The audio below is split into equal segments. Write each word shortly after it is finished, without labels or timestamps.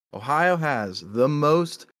Ohio has the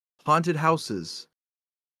most haunted houses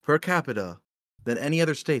per capita than any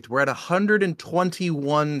other state. We're at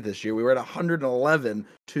 121 this year. We were at 111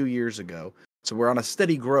 2 years ago. So we're on a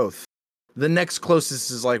steady growth. The next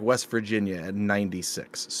closest is like West Virginia at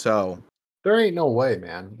 96. So There ain't no way,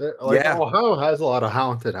 man. yeah, Ohio has a lot of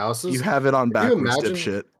haunted houses. you have it on Can you backwards, imagine?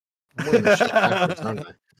 dipshit. I'm wearing this shit backwards, aren't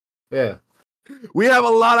I? Yeah. We have a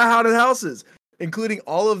lot of haunted houses, including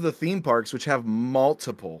all of the theme parks, which have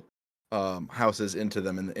multiple houses into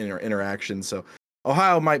them in the interaction. So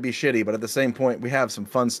Ohio might be shitty, but at the same point, we have some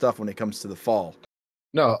fun stuff when it comes to the fall.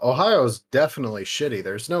 No, Ohio's definitely shitty.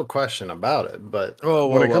 There's no question about it. But Whoa,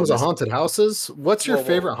 when it comes to listen. haunted houses, what's your Whoa.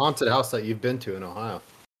 favorite haunted house that you've been to in Ohio?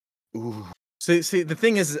 Ooh. See, the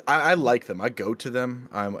thing is, I like them. I go to them.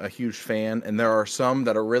 I'm a huge fan, and there are some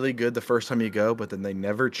that are really good the first time you go, but then they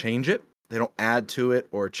never change it. They don't add to it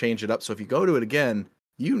or change it up. So if you go to it again,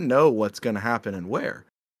 you know what's going to happen and where.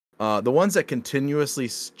 The ones that continuously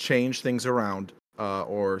change things around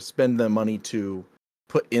or spend the money to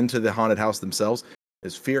put into the haunted house themselves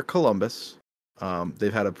is Fear Columbus.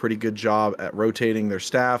 They've had a pretty good job at rotating their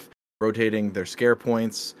staff, rotating their scare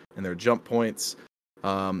points and their jump points.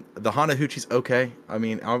 The Haunted Hoochie's okay. I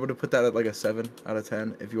mean, I would have put that at like a 7 out of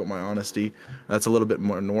 10 if you want my honesty. That's a little bit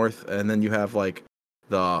more north. And then you have like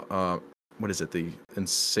the what is it? The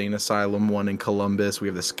Insane Asylum one in Columbus. We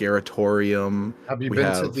have the Scaratorium. Have you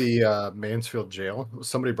been to the Mansfield Jail?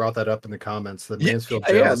 Somebody brought that up in the comments. The Mansfield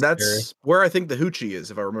Jail. Yeah, is that's scary. where I think the Hoochie is,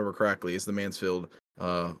 if I remember correctly, is the Mansfield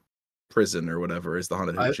prison or whatever is the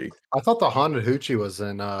Haunted Hoochie. I thought the Haunted Hoochie was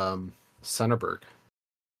in Centerburg.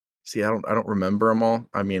 See, I don't remember them all.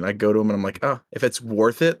 I mean, I go to them and I'm like, oh, if it's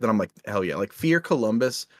worth it, then I'm like, hell yeah. Like Fear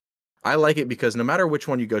Columbus, I like it because no matter which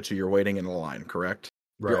one you go to, you're waiting in a line, correct?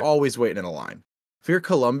 Right. You're always waiting in a line. Fear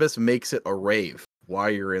Columbus makes it a rave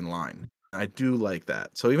while you're in line. I do like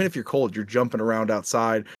that. So even if you're cold, you're jumping around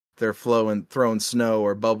outside. They're throwing snow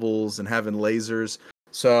or bubbles and having lasers.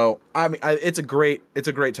 So I mean, it's a great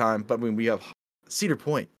time. But when we have Cedar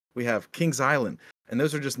Point, we have Kings Island, and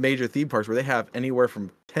those are just major theme parks where they have anywhere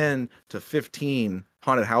from 10 to 15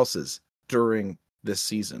 haunted houses during this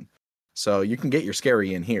season. So you can get your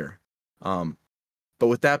scary in here. But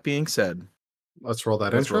with that being said, let's roll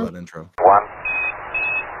that intro. 1, 2,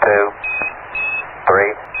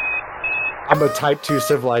 3. I'm a type 2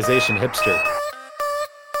 civilization hipster.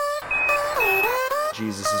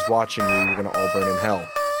 Jesus is watching you. You're gonna all burn in hell.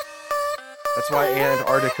 That's why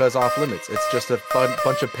Antarctica's off limits. It's just a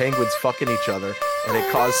bunch of penguins fucking each other, and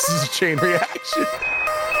it causes a chain reaction.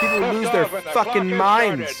 People lose their fucking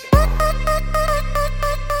minds.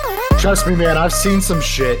 Trust me, man. I've seen some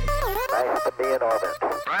shit. Nice to be in orbit.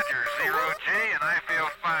 Roger, 0G, and I feel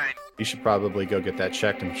fine. You should probably go get that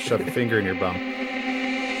checked and shove a finger in your bum.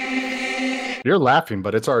 You're laughing,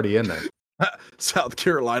 but it's already in there. South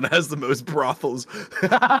Carolina has the most brothels.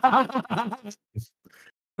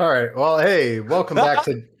 All right. Well, hey, welcome back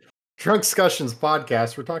to Drunk Discussions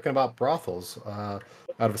podcast. We're talking about brothels out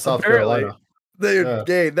of South Carolina. Dude,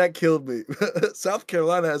 Dave, that killed me. South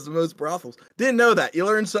Carolina has the most brothels. Didn't know that. You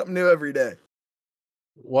learn something new every day.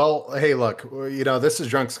 Well, hey, look, this is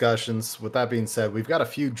Drunk Discussions. With that being said, we've got a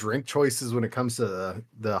few drink choices when it comes to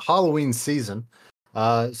the Halloween season.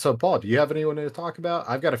 So, Paul, do you have anyone to talk about?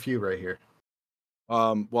 I've got a few right here.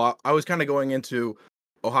 Well, I was kind of going into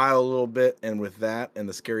Ohio a little bit, and with that and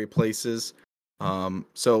the scary places.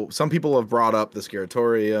 So some people have brought up the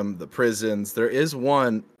Scaratorium, the prisons. There is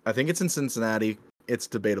one, I think it's in Cincinnati. It's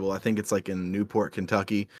debatable. I think it's like in Newport,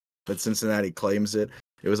 Kentucky, but Cincinnati claims it.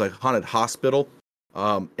 It was like a haunted hospital.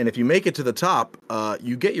 And if you make it to the top,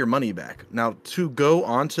 you get your money back. Now, to go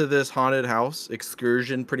onto this haunted house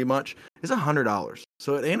excursion pretty much is $100.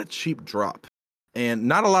 So it ain't a cheap drop. And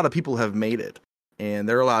not a lot of people have made it. And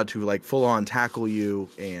they're allowed to like full on tackle you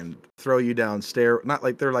and throw you down not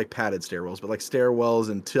like they're like padded stairwells, but like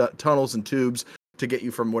stairwells and tunnels and tubes to get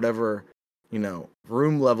you from whatever,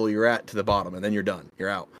 room level you're at to the bottom. And then you're done. You're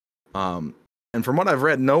out. And from what I've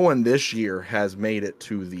read, no one this year has made it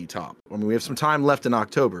to the top. I mean, we have some time left in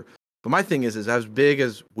October. But my thing is as big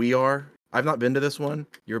as we are, I've not been to this one.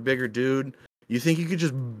 You're a bigger dude. You think you could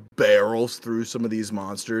just barrel through some of these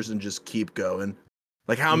monsters and just keep going?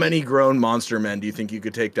 Like, how many grown monster men do you think you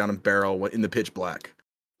could take down and barrel in the pitch black?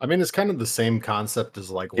 I mean, it's kind of the same concept as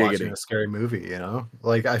like watching a scary movie,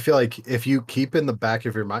 Like, I feel like if you keep in the back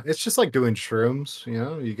of your mind, it's just like doing shrooms,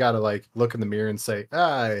 You got to like look in the mirror and say,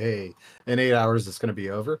 hey, in 8 hours it's going to be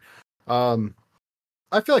over. I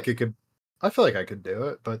feel like I could do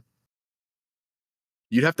it, but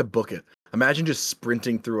you'd have to book it. Imagine just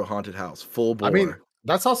sprinting through a haunted house, full bore. I mean,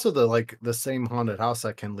 that's also the same haunted house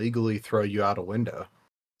that can legally throw you out a window.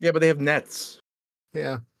 Yeah, but they have nets.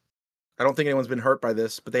 Yeah. I don't think anyone's been hurt by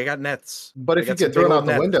this, but they got nets. But They if you got some get big thrown old out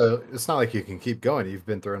the nets. window, it's not like you can keep going. You've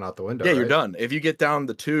been thrown out the window. Yeah, you're right? done. If you get down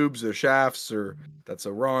the tubes or shafts or that's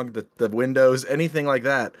so wrong, the windows, anything like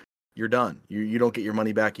that, you're done. You don't get your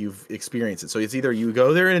money back. You've experienced it. So it's either you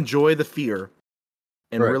go there and enjoy the fear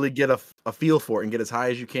and Right. really get a feel for it and get as high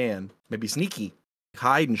as you can, maybe sneaky,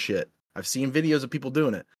 hide and shit. I've seen videos of people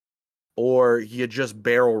doing it. Or you just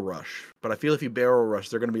barrel rush. But I feel if you barrel rush,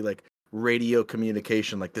 they're going to be like radio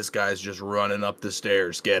communication, like this guy's just running up the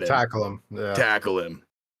stairs. Get him. Tackle him. Yeah. Tackle him.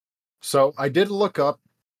 So I did look up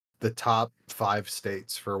the top 5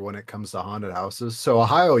 states for when it comes to haunted houses. So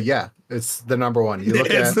Ohio, yeah, it's the number one. You look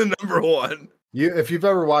It's at the number one. if you've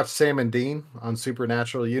ever watched Sam and Dean on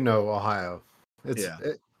Supernatural, you know Ohio.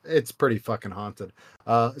 It's pretty fucking haunted.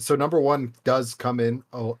 So number 1 does come in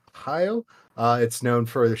Ohio. It's known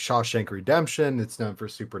for Shawshank Redemption. It's known for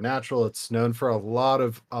Supernatural. It's known for a lot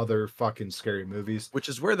of other fucking scary movies. Which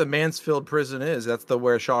is where the Mansfield prison is. That's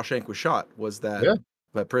where Shawshank was shot. Was that Yeah.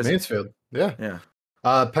 that prison? Mansfield, yeah.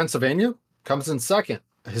 Yeah. Pennsylvania comes in second.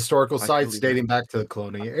 Historical I sites believe dating back to the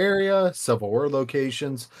colonial area, Civil War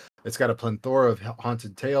locations. It's got a plethora of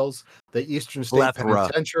haunted tales. The Eastern State Plethora.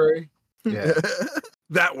 Penitentiary. Yeah.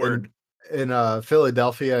 That word. In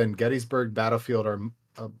Philadelphia and Gettysburg Battlefield are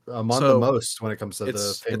among the So, most when it comes to the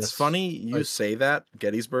famous. It's funny you like- say that,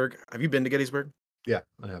 Gettysburg. Have you been to Gettysburg? Yeah,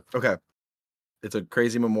 I have. Okay. It's a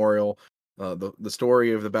crazy memorial. The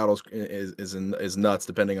story of the battles is nuts,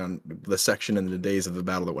 depending on the section and the days of the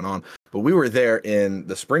battle that went on. But we were there in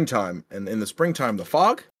the springtime, and in the springtime, the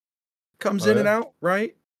fog comes in and out,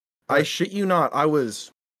 right? I Right. shit you not.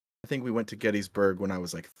 I think we went to Gettysburg when I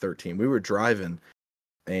was like 13. We were driving,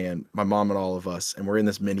 and my mom and all of us, and we're in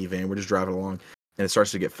this minivan. We're just driving along, and it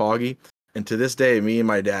starts to get foggy. And to this day, me and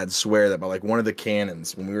my dad swear that by like one of the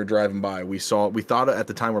cannons, when we were driving by, we thought at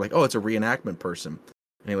the time, we're like, oh, it's a reenactment person.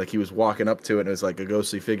 And he was walking up to it, and it was like a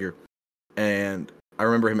ghostly figure. And I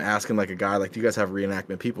remember him asking like a guy, like, do you guys have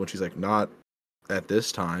reenactment people? And she's like, not at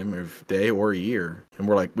this time of day or year. And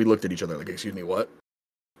we looked at each other like, excuse me, what?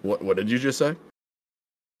 What did you just say?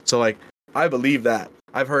 So like, I believe that.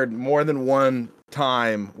 I've heard more than one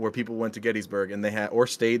time where people went to Gettysburg and they had or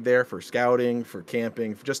stayed there for scouting, for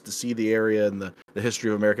camping, just to see the area and the history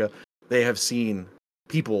of America. They have seen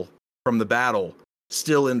people from the battle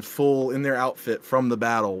still in their outfit from the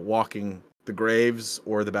battle, walking the graves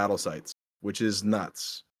or the battle sites, which is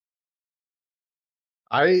nuts.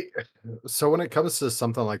 So when it comes to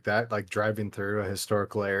something like that, like driving through a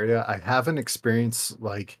historical area, I haven't experienced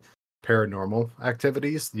like paranormal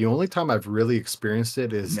activities. The only time I've really experienced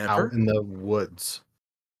it is Never? out in the woods.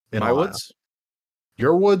 In My Ohio. woods?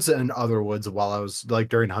 Your woods and other woods while I was like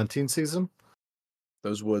during hunting season.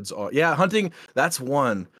 Those woods are hunting. That's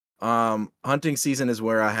one. Hunting season is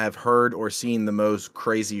where I have heard or seen the most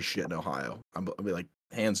crazy shit in Ohio. I'll be like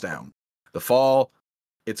hands down. The fall,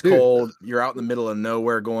 it's Dude. cold. You're out in the middle of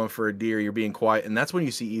nowhere going for a deer. You're being quiet, and that's when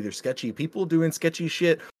you see either sketchy people doing sketchy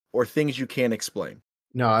shit or things you can't explain.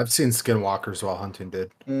 No, I've seen skinwalkers while hunting,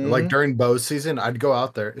 dude. Mhm. Like during bow season, I'd go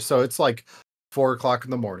out there. So it's like 4:00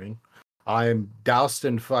 in the morning. I'm doused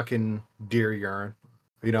in fucking deer urine.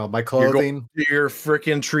 You know, my You're clothing. going to your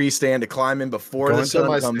freaking tree stand to climb in before going the to sun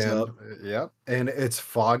my comes stand. up. Yep. And it's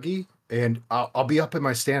foggy. And I'll be up in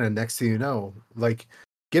my stand, and next thing you know, like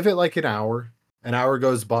give it like an hour. An hour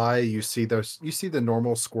goes by, you see the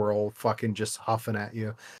normal squirrel fucking just huffing at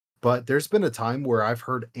you. But there's been a time where I've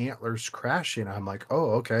heard antlers crashing. I'm like,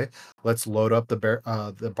 oh, okay. Let's load up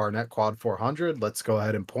the Barnett Quad 400. Let's go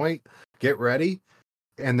ahead and point. Get ready.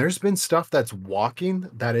 And there's been stuff that's walking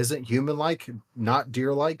that isn't human-like, not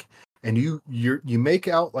deer-like, and you make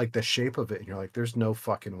out like the shape of it, and you're like, there's no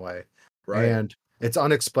fucking way. Right. And it's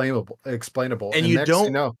unexplainable. And you next don't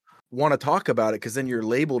thing you know, want to talk about it because then you're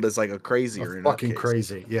labeled as like a crazy or a fucking nutcase.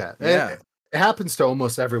 crazy. Yeah. Yeah. It happens to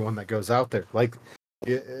almost everyone that goes out there. Like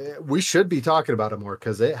we should be talking about it more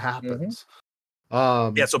because it happens.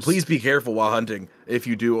 Yeah, so please be careful while hunting if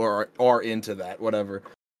you do or are into that, whatever.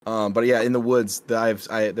 But yeah, in the woods, they're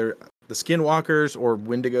the skinwalkers or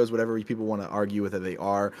wendigos, whatever people want to argue with it, they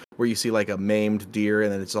are, where you see like a maimed deer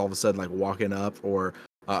and then it's all of a sudden like walking up, or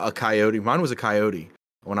a coyote. Mine was a coyote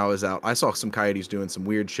when I was out. I saw some coyotes doing some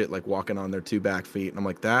weird shit, like walking on their two back feet, and I'm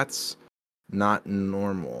like, that's not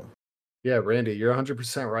normal. Yeah, Randy, you're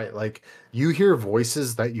 100% right. Like you hear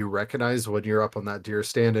voices that you recognize when you're up on that deer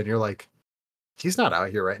stand, and you're like, he's not out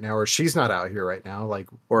here right now, or she's not out here right now. Like,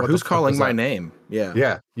 Or what who's the fuck calling was my that? name? Yeah.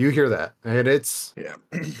 Yeah, you hear that, and it's. Yeah.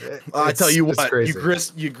 it- I tell you it's what, crazy.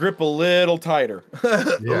 you grip a little tighter.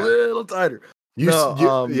 A little tighter.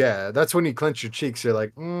 No, Yeah, that's when you clench your cheeks. You're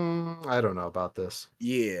like, I don't know about this.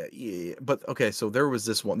 yeah. But okay, so there was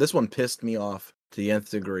this one. This one pissed me off to the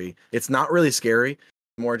nth degree. It's not really scary,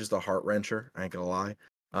 more just a heart wrencher. I ain't gonna lie.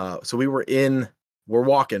 So we're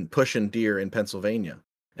walking, pushing deer in Pennsylvania,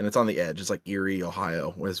 and it's on the edge. It's like Erie,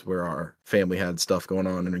 Ohio, was where our family had stuff going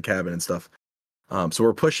on in a cabin and stuff. So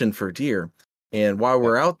we're pushing for deer, and while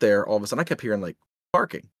we're out there, all of a sudden I kept hearing like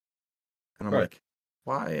barking, and I'm like,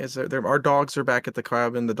 why is there? Our dogs are back at the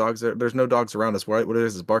cabin. There's no dogs around us. What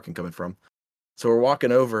is barking coming from? So we're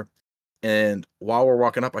walking over, and while we're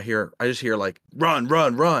walking up, I just hear like run,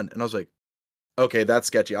 run, run, and I was like, okay, that's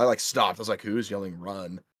sketchy. I like stopped. I was like, who's yelling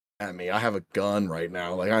run at me? I have a gun right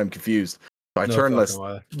now. Like I'm confused. So I turned this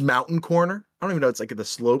mountain corner. I don't even know. It's like the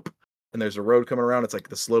slope, and there's a road coming around. It's like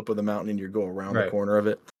the slope of the mountain, and you go around the corner of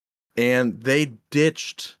it. And they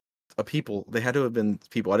ditched people. They had to have been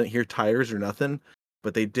people. I didn't hear tires or nothing,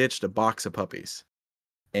 but they ditched a box of puppies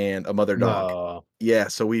and a mother dog. No. Yeah,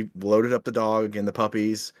 so we loaded up the dog and the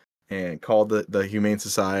puppies and called the Humane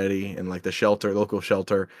Society and like the local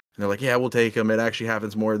shelter. And they're like, yeah, we'll take them. It actually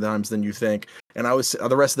happens more times than you think. And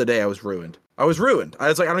the rest of the day I was ruined. I was like,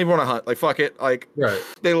 I don't even want to hunt. Like, fuck it. Like,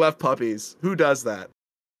 they left puppies. Who does that?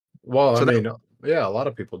 Well, so yeah, a lot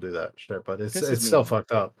of people do that shit, but it's still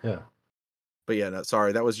fucked up. Yeah. But yeah, no,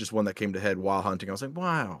 sorry, that was just one that came to head while hunting. I was like,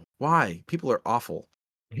 wow, why? People are awful.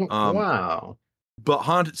 Wow.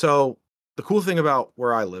 But so the cool thing about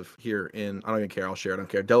where I live here I don't even care, I'll share, I don't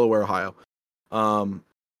care, Delaware, Ohio.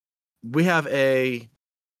 We have a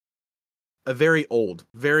very old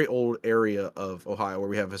area of Ohio where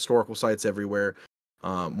we have historical sites everywhere.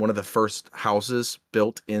 One of the first houses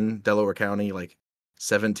built in Delaware County, like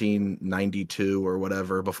 1792 or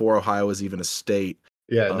whatever, before Ohio was even a state.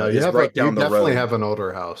 Yeah, no, you definitely have an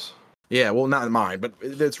older house. Yeah, well, not mine, but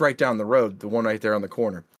it's right down the road, the one right there on the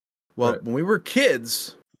corner. Well, when we were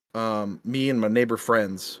kids, me and my neighbor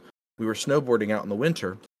friends, we were snowboarding out in the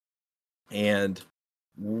winter, and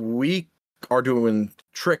we are doing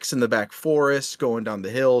tricks in the back forest, going down the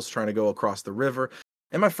hills, trying to go across the river.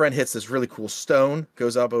 And my friend hits this really cool stone,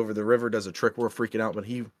 goes up over the river, does a trick. We're freaking out, but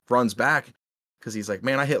he runs back because he's like,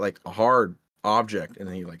 man, I hit like a hard object,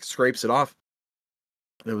 and he like scrapes it off.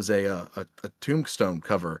 It was a tombstone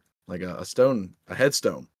cover, like a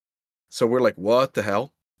headstone. So we're like, what the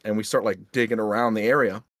hell? And we start like digging around the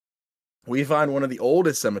area. We find one of the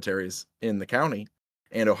oldest cemeteries in the county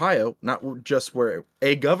and Ohio, not just where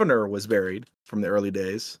a governor was buried from the early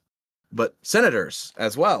days, but senators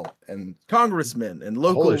as well, and congressmen and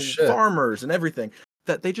local farmers and everything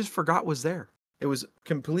that they just forgot was there. It was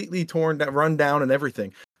completely run down and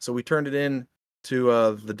everything. So we turned it in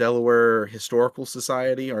to the Delaware Historical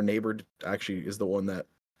Society. Our neighbor actually is the one that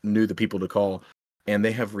knew the people to call, and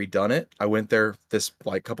they have redone it. I went there this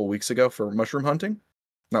like couple weeks ago for mushroom hunting.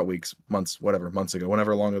 Not weeks, months, months ago,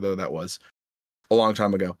 whenever long ago that was. A long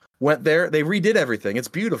time ago. Went there, they redid everything. It's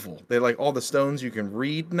beautiful. They like all the stones you can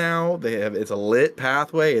read now. It's a lit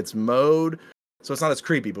pathway, it's mowed. So it's not as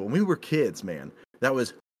creepy, but when we were kids, man, that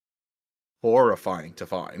was horrifying to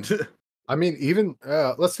find. I mean, even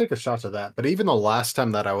let's take a shot to that. But even the last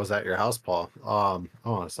time that I was at your house, Paul. Hold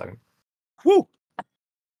on a second. Woo.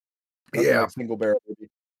 Yeah. Single barrel.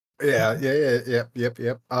 Yeah.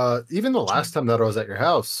 Yep. Even the last time that I was at your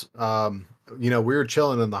house, we were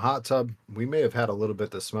chilling in the hot tub. We may have had a little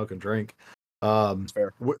bit to smoke and drink.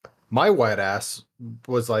 Fair. My white ass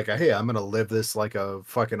was like, hey, I'm gonna live this like a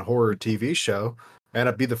fucking horror TV show, and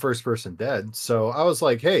I'd be the first person dead. So I was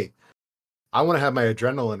like, hey, I want to have my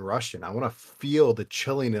adrenaline rushing. I want to feel the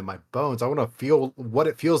chilling in my bones. I want to feel what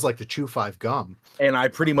it feels like to chew 5 gum. And I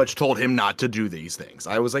pretty much told him not to do these things.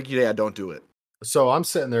 I was like, yeah, don't do it. So I'm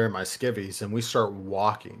sitting there in my skivvies, and we start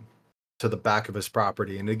walking to the back of his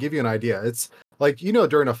property. And to give you an idea, it's like,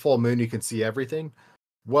 during a full moon, you can see everything.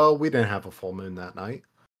 Well, we didn't have a full moon that night.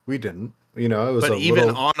 We didn't. It was even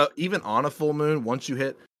on a full moon, once you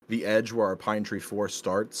hit the edge where our pine tree forest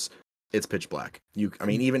starts, it's pitch black.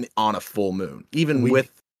 Even on a full moon,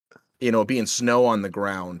 with being snow on the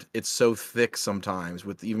ground, it's so thick sometimes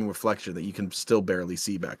with even reflection that you can still barely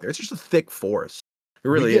see back there. It's just a thick forest. It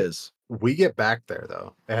really is. We get back there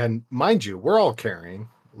though, and mind you, we're all carrying.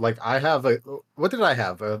 Like I have what did I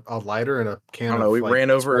have? A lighter and a can. I don't know. You ran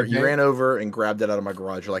over and grabbed it out of my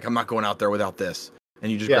garage. You're like, I'm not going out there without this,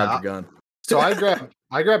 and you just grabbed your gun. So I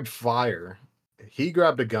grabbed fire. He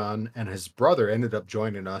grabbed a gun, and his brother ended up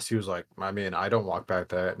joining us. He was like, I don't walk back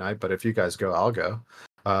there at night, but if you guys go, I'll go.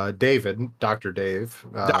 David, Dr. Dave.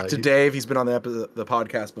 Dave, he's been on the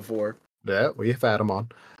podcast before. Yeah, we've had him on.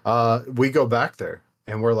 We go back there,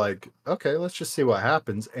 and we're like, okay, let's just see what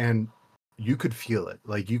happens. And you could feel it.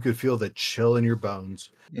 Like you could feel the chill in your bones.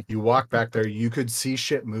 You walk back there, you could see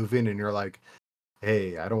shit moving, and you're like,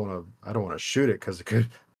 "Hey, I don't want to shoot it because it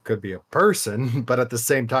could be a person." But at the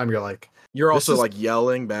same time, you're like, you're also like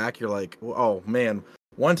yelling back. You're like, "Oh man!"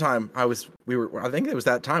 One time I think it was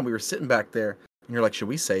that time we were sitting back there, and you're like, "Should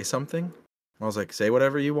we say something?" And I was like, "Say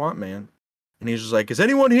whatever you want, man." And he's just like, "Is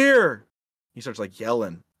anyone here?" He starts like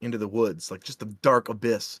yelling into the woods, like just the dark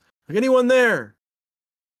abyss. Like, anyone there?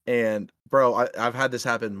 And bro, I've had this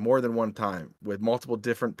happen more than one time with multiple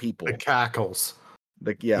different people. The cackles.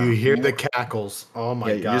 Like, yeah. You hear the cackles. Oh my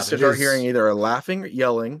God. You just start hearing either a laughing or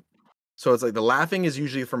yelling. So it's like the laughing is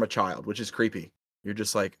usually from a child, which is creepy. You're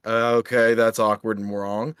just like, okay, that's awkward and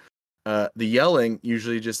wrong. The yelling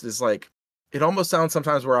usually just is like, it almost sounds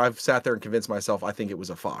sometimes where I've sat there and convinced myself I think it was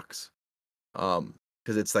a fox.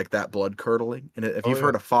 Because it's like that blood curdling. And if you've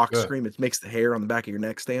heard a fox scream, it makes the hair on the back of your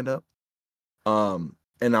neck stand up.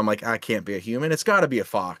 And I'm like, I can't be a human. It's got to be a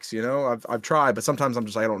fox, you know? I've tried, but sometimes I'm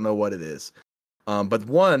just, I don't know what it is. But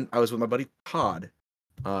one, I was with my buddy Todd,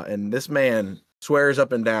 and this man swears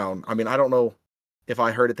up and down. I mean, I don't know if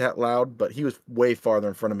I heard it that loud, but he was way farther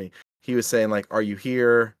in front of me. He was saying like, "Are you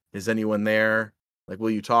here? Is anyone there? Like,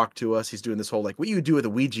 will you talk to us?" He's doing this whole like, "What you do with a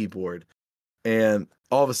Ouija board?" And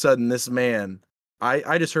all of a sudden, this man,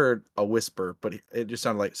 I just heard a whisper, but it just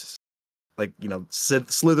sounded like you know,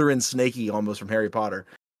 Slytherin Snaky almost from Harry Potter.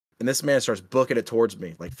 And this man starts booking it towards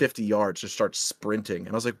me, like 50 yards, just starts sprinting. And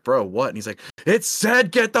I was like, "Bro, what?" And he's like, "It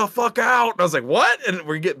said get the fuck out." And I was like, "What?" And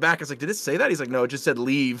we get back. I was like, "Did it say that?" He's like, "No, it just said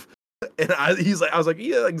leave." And I was like,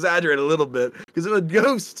 "Yeah, exaggerate a little bit." Because if a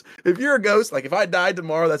ghost, if you're a ghost, like if I died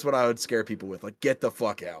tomorrow, that's what I would scare people with. Like, get the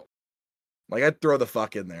fuck out. Like, I'd throw the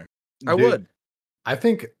fuck in there. I would. I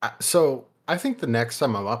think so. I think the next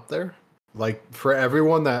time I'm up there, like for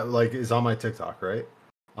everyone that like is on my TikTok, right?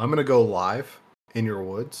 I'm gonna go live in your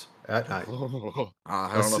woods at night. I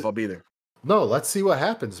don't know if I'll be there. No, let's see what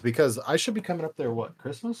happens because I should be coming up there. What,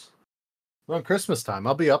 Christmas? Around Christmas time,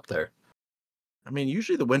 I'll be up there. I mean,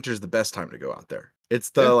 usually the winter is the best time to go out there. It's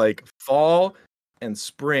the like fall and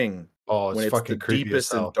spring. Oh, when it's fucking the creepy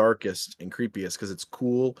deepest and darkest and creepiest because it's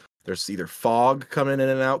cool. There's either fog coming in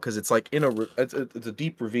and out because it's like it's a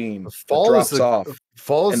deep ravine. Fall drops off.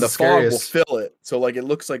 Fall is and the fog will fill it. So like it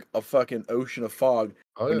looks like a fucking ocean of fog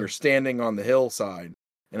when you're standing on the hillside.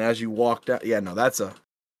 And as you walk down, that's a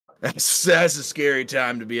scary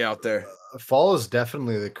time to be out there. Fall is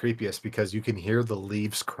definitely the creepiest because you can hear the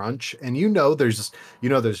leaves crunch, and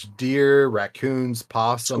there's deer, raccoons,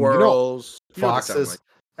 possum, squirrels, foxes.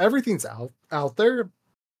 Everything's out there.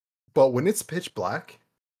 But when it's pitch black,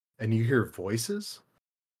 and you hear voices,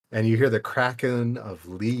 and you hear the cracking of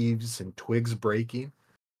leaves and twigs breaking,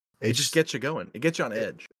 it just gets you going. It gets you on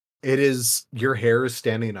edge. It is, your hair is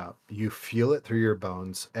standing up. You feel it through your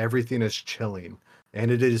bones. Everything is chilling.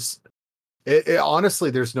 And it is,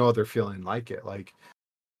 honestly, there's no other feeling like it. Like,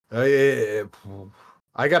 I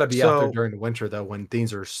got to be out there during the winter, though, when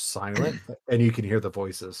things are silent and you can hear the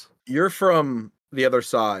voices. You're from the other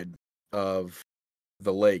side of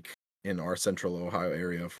the lake in our central Ohio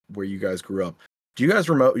area where you guys grew up. Do you guys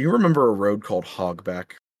remember a road called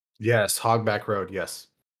Hogback? Yes, Hogback Road, yes.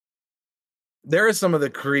 There is some of the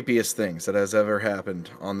creepiest things that has ever happened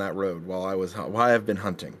on that road while I have been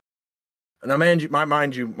hunting. Now,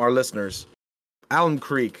 mind you, our listeners, Alum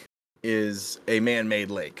Creek is a man-made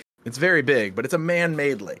lake. It's very big, but it's a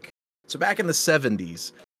man-made lake. So back in the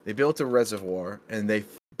 70s, they built a reservoir and they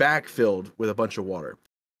backfilled with a bunch of water.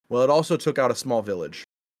 Well, it also took out a small village.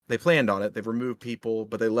 They planned on it. They've removed people,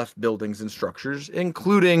 but they left buildings and structures,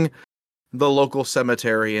 including the local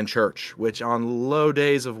cemetery and church, which on low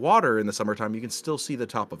days of water in the summertime, you can still see the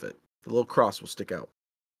top of it. The little cross will stick out.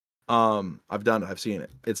 I've done it. I've seen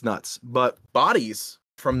it. It's nuts. But bodies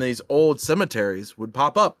from these old cemeteries would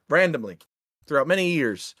pop up randomly throughout many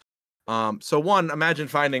years. So one, imagine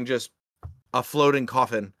finding just a floating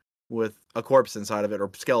coffin with a corpse inside of it or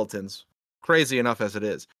skeletons. Crazy enough as it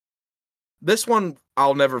is. This one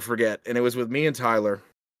I'll never forget, and it was with me and Tyler.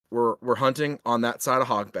 We're hunting on that side of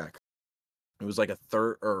Hogback. It was like a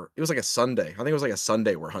Sunday. I think it was like a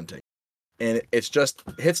Sunday we're hunting. And it's just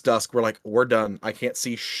hits dusk. We're like, we're done. I can't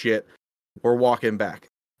see shit. We're walking back.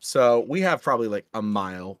 So we have probably like a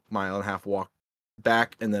mile and a half walk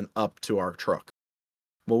back and then up to our truck.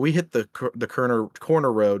 Well, we hit the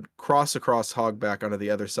corner road, cross across Hogback onto the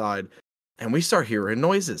other side, and we start hearing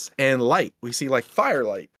noises and light. We see like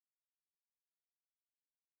firelight.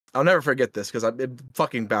 I'll never forget this because it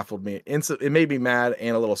fucking baffled me. It made me mad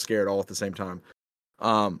and a little scared all at the same time.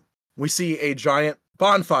 We see a giant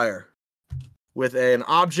bonfire with an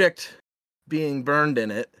object being burned in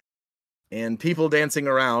it and people dancing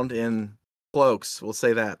around in cloaks. We'll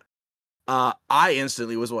say that. I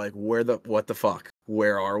instantly was like, what the fuck?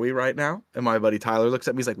 Where are we right now? And my buddy Tyler looks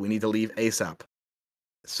at me. He's like, we need to leave ASAP.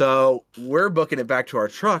 So we're booking it back to our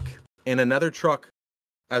truck, and another truck,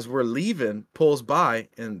 as we're leaving, pulls by,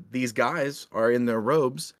 and these guys are in their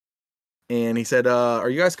robes. And he said, are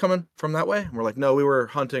you guys coming from that way? And we're like, no, we were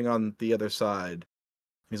hunting on the other side.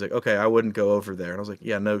 He's like, okay, I wouldn't go over there. And I was like,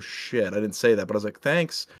 yeah, no shit. I didn't say that, but I was like,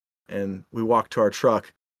 thanks. And we walked to our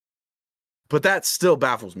truck. But that still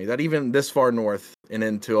baffles me, that even this far north and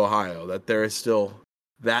into Ohio, that there is still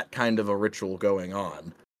that kind of a ritual going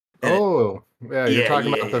on. And you're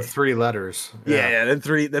talking about the 3 letters. Yeah,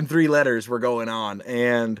 them three letters were going on.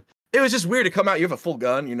 And it was just weird to come out. You have a full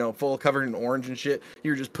gun, full covered in orange and shit.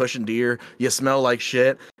 You're just pushing deer. You smell like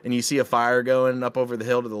shit. And you see a fire going up over the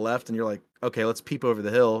hill to the left. And you're like, okay, let's peep over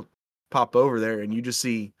the hill, pop over there. And you just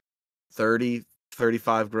see 30,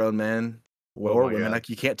 35 grown men or women, like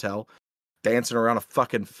you can't tell, dancing around a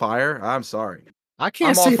fucking fire. I'm sorry. I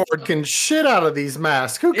can't see fucking shit out of these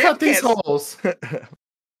masks. Who cut these holes?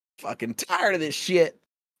 Fucking tired of this shit.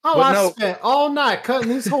 Spent all night cutting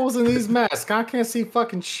these holes in these masks. I can't see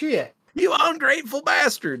fucking shit. You ungrateful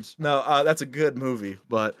bastards. No, that's a good movie.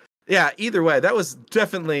 But yeah, either way, that was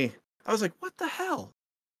definitely, I was like, what the hell?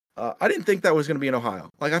 I didn't think that was going to be in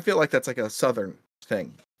Ohio. Like, I feel like that's like a Southern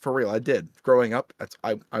thing. For real, I did. Growing up,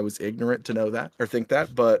 I was ignorant to know that or think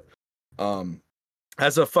that. But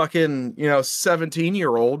as a fucking,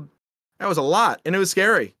 17-year-old, that was a lot. And it was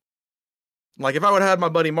scary. Like, if I would have had my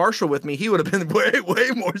buddy Marshall with me, he would have been way,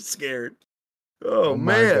 way more scared. Oh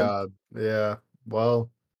man. My God. Yeah.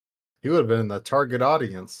 Well, he would have been the target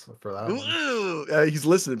audience for that one. He's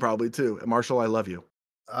listening probably too. Marshall, I love you.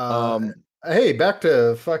 Hey, back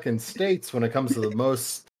to fucking states when it comes to the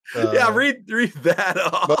most. Read that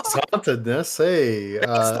off. Most hauntedness. Hey,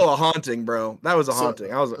 that's still a haunting, bro. that was a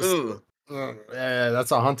haunting. I was like, ooh. Yeah,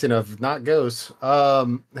 that's a haunting of not ghosts.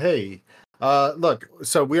 Hey. Look,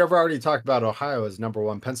 so we have already talked about Ohio as number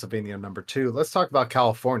 1, Pennsylvania number 2. Let's talk about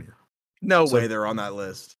California. No way they're on that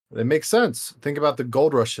list. It makes sense. Think about the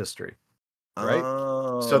gold rush history, right?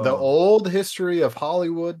 Oh. So the old history of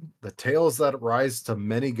Hollywood, the tales that rise to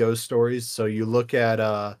many ghost stories. So you look at,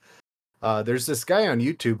 there's this guy on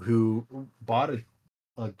YouTube who bought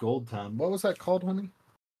a gold town. What was that called, honey?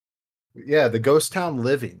 Yeah, the Ghost Town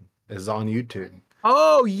Living is on YouTube.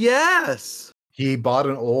 Oh, yes. He bought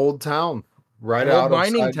an old town. Right out of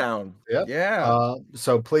mining town. Yep. Yeah.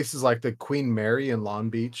 So places like the Queen Mary in Long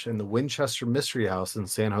Beach and the Winchester Mystery House in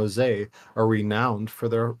San Jose are renowned for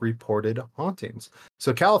their reported hauntings.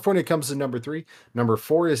 So California comes in number 3. Number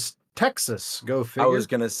 4 is Texas. Go figure. I was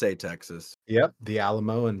gonna say Texas. Yep. The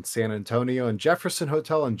Alamo in San Antonio and Jefferson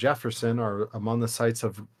Hotel in Jefferson are among the sites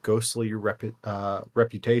of ghostly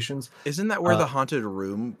reputations. Isn't that where the haunted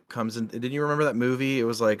room comes in? Didn't you remember that movie? It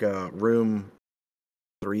was like a room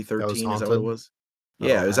 313, is that what it was?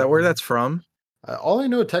 Yeah, is that where that's from? All I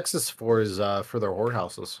know Texas for is for their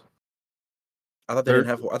whorehouses. I thought they didn't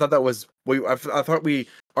have. I thought that was. I thought we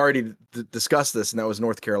already discussed this, and that was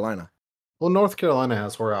North Carolina. Well, North Carolina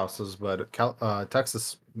has whorehouses, but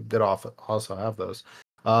Texas did also have those.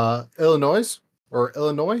 Illinois.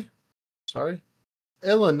 Illinois.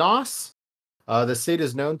 The state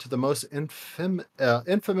is known to the most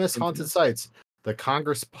infamous haunted sites. The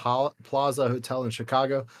Congress Plaza Hotel in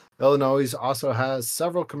Chicago. Illinois also has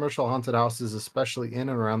several commercial haunted houses, especially in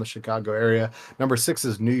and around the Chicago area. Number 6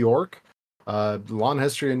 is New York. Long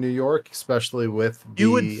history in New York, especially with the...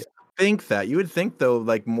 You would think, though,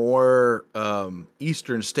 like more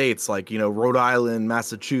eastern states, like, Rhode Island,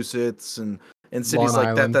 Massachusetts, and cities Long like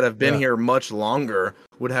Island, that have been here much longer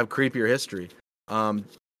would have creepier history.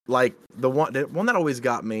 Like the one that always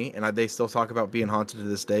got me, and they still talk about being haunted to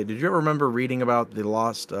this day. Did you ever remember reading about the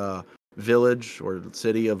lost village or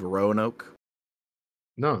city of Roanoke?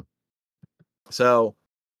 No. So,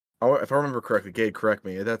 if I remember correctly, Gabe, correct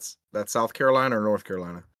me. That's South Carolina or North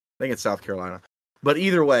Carolina? I think it's South Carolina. But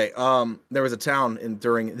either way, there was a town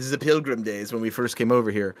this is the Pilgrim days when we first came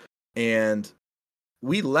over here, and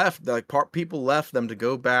we left. People left them to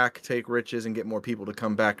go back, take riches, and get more people to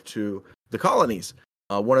come back to the colonies.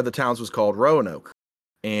 One of the towns was called Roanoke,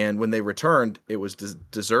 and when they returned, it was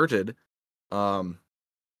deserted.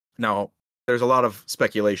 Now, there's a lot of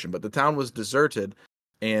speculation, but the town was deserted,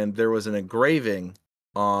 and there was an engraving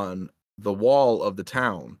on the wall of the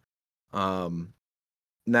town.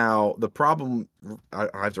 Now, the problem, I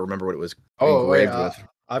have to remember what it was engraved with.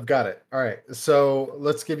 I've got it. All right. So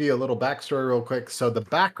let's give you a little backstory real quick. So the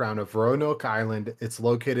background of Roanoke Island, it's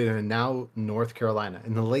located in now North Carolina.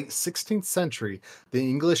 In the late 16th century, the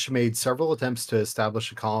English made several attempts to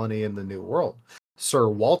establish a colony in the New World. Sir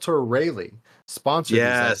Walter Raleigh sponsored these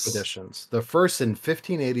Yes. expeditions. The first in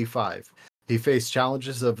 1585. He faced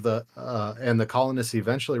challenges of and the colonists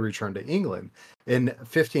eventually returned to England. In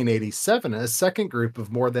 1587, a second group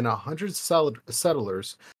of more than 100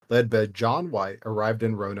 settlers, led by John White, arrived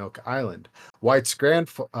in Roanoke Island. White's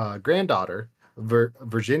granddaughter,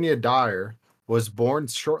 Virginia Dyer, was born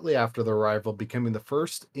shortly after the arrival, becoming the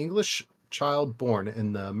first English child born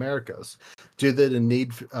in the Americas. Due to the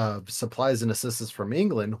need of supplies and assistance from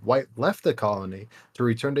England, White left the colony to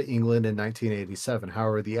return to England in 1987.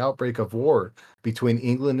 However, the outbreak of war between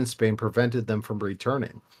England and Spain prevented them from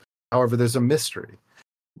returning. However, there's a mystery.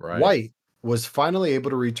 Right. White was finally able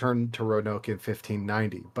to return to Roanoke in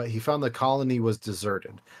 1590, but he found the colony was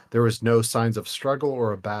deserted. There was no signs of struggle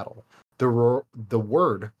or a battle. The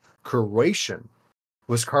word Croatian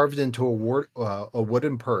was carved into a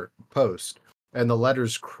wooden post, and the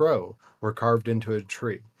letters Crow were carved into a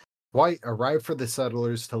tree. White arrived for the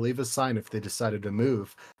settlers to leave a sign if they decided to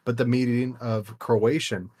move, but the meaning of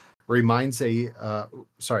Croatian remains a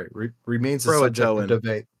subject of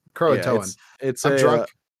debate. Croatoan. Yeah, it's I'm drunk.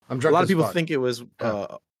 A lot of people think it was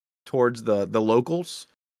towards the locals.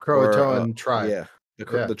 Croatoan tribe. Yeah,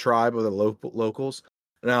 the tribe of the locals.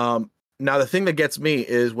 Now the thing that gets me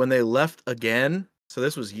is when they left again. So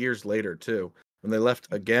this was years later too. When they left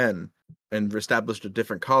again and established a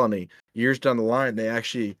different colony, years down the line, they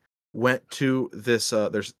actually went to this.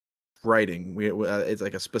 There's writing. It's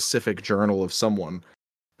like a specific journal of someone.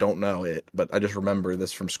 Don't know it, but I just remember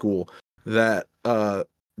this from school that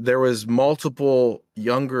there was multiple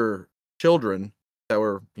younger children that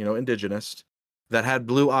were, indigenous that had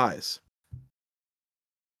blue eyes.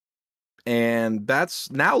 And that's,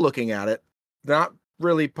 now looking at it, not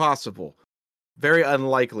really possible. Very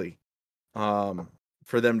unlikely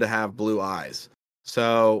for them to have blue eyes.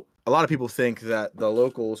 So a lot of people think that the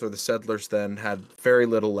locals or the settlers then had very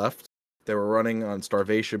little left. They were running on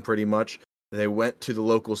starvation pretty much. They went to the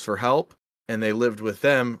locals for help, and they lived with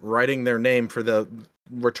them, writing their name for the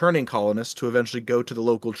returning colonists to eventually go to the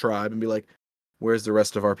local tribe and be like, where's the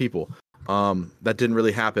rest of our people? That didn't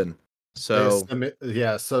really happen. So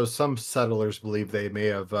so some settlers believe they may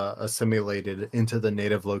have assimilated into the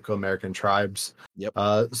native local American tribes. Yep.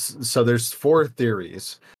 So there's 4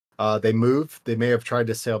 theories. They may have tried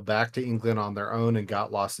to sail back to England on their own and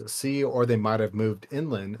got lost at sea, or they might have moved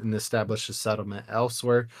inland and established a settlement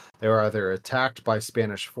elsewhere. They were either attacked by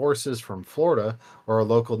Spanish forces from Florida or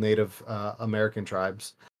local Native American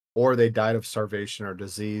tribes, or they died of starvation or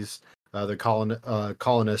disease. The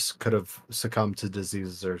colonists could have succumbed to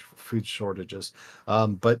diseases or food shortages.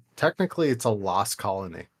 But technically, it's a lost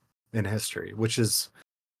colony in history, which is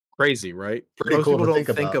crazy, right? Pretty Most cool people to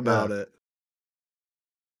don't think about it.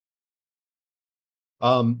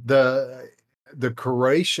 The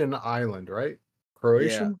Croatian island, right?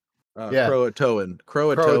 Croatian? Croatoan.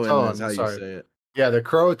 Croatoan is how you say it. Yeah, the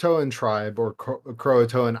Croatoan tribe or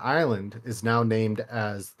Croatoan island is now named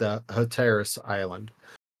as the Hatteras Island.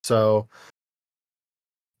 So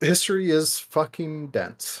history is fucking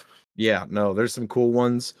dense. Yeah, no, there's some cool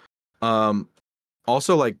ones.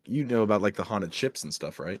 Also, like, about like the haunted ships and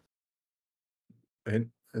stuff, right? In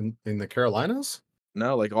the Carolinas?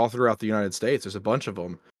 No, like all throughout the United States, there's a bunch of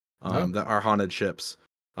them that are haunted ships.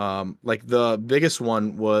 Like the biggest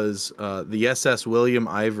one was the SS William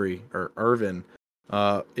Ivory or Irvin.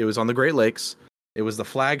 It was on the Great Lakes. It was the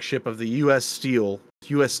flagship of the U.S. Steel's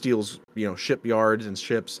shipyards and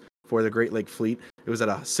ships for the Great Lake Fleet. It was at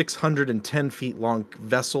a 610 feet long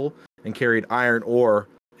vessel and carried iron ore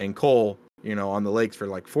and coal, on the lakes for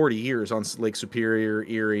like 40 years on Lake Superior,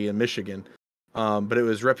 Erie, and Michigan. But it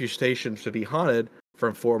was reputation to be haunted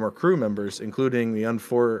from former crew members, including the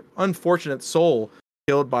unfortunate soul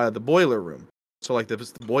killed by the boiler room. So like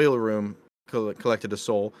the boiler room collected a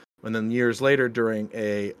soul, and then years later during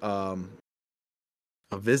a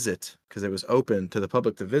visit, because it was open to the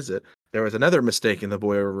public to visit, there was another mistake in the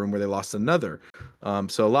boiler room where they lost another.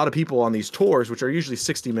 So a lot of people on these tours, which are usually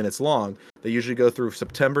 60 minutes long, they usually go through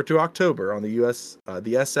September to October on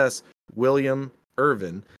the SS William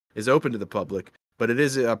Irvin is open to the public, but it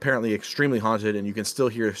is apparently extremely haunted, and you can still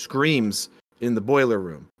hear screams in the boiler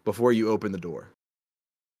room before you open the door,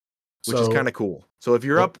 which is kind of cool. So if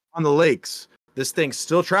you're up on the lakes, this thing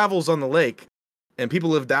still travels on the lake, and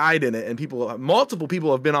people have died in it, and multiple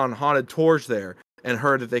people have been on haunted tours there and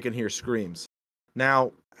heard that they can hear screams.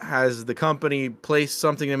 Now, has the company placed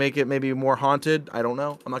something to make it maybe more haunted? I don't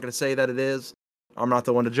know. I'm not going to say that it is. I'm not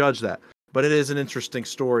the one to judge that, but it is an interesting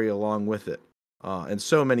story along with it. And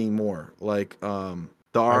so many more, like the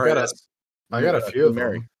RS. I got a few of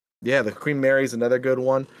Mary. them. Yeah, the Queen Mary's another good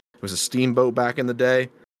one. It was a steamboat back in the day.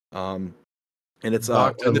 and it's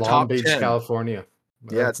Docked in in the Long top Beach, 10. California.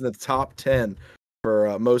 Yeah, it's in the top 10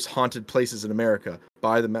 for most haunted places in America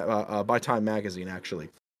by by Time Magazine, actually.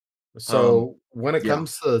 So when it yeah.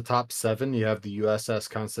 comes to the top 7, you have the USS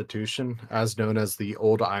Constitution, as known as the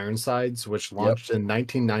Old Ironsides, which launched in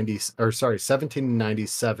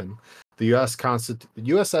 1797. The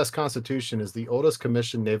USS Constitution is the oldest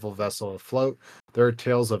commissioned naval vessel afloat. There are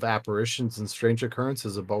tales of apparitions and strange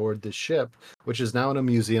occurrences aboard the ship, which is now in a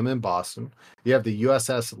museum in Boston. You have the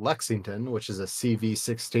USS Lexington, which is a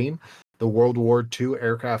CV-16, the World War II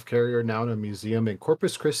aircraft carrier, now in a museum in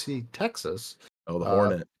Corpus Christi, Texas. Oh, the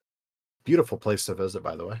Hornet. Beautiful place to visit,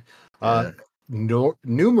 by the way. Yeah.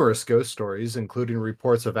 Numerous ghost stories, including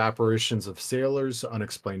reports of apparitions of sailors,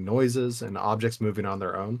 unexplained noises, and objects moving on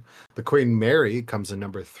their own. The Queen Mary comes in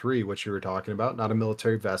number 3, which you were talking about, not a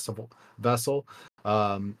military vessel.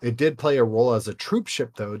 It did play a role as a troop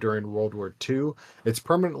ship, though, during World War II. It's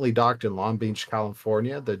permanently docked in Long Beach,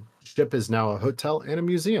 California. The ship is now a hotel and a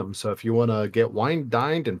museum. So if you want to get wine,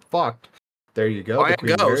 dined, and fucked, there you go. By a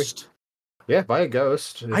ghost. Yeah, by a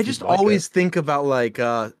ghost. I just always think about like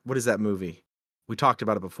what is that movie? We talked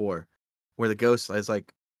about it before, where the ghost is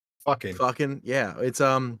like fucking. Yeah, it's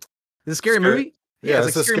the scary movie. Yeah,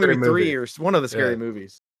 it's like Scary Movie 3 or one of the scary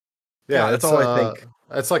movies. Yeah, that's all I think.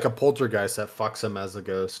 It's like a poltergeist that fucks him as a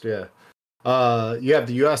ghost. Yeah. You have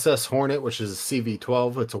the USS Hornet, which is a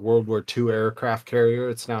CV-12. It's a World War II aircraft carrier.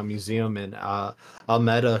 It's now a museum in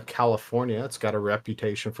Alameda, California. It's got a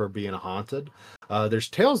reputation for being haunted. There's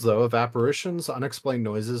tales, though, of apparitions, unexplained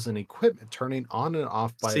noises, and equipment turning on and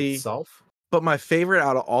off by itself. But my favorite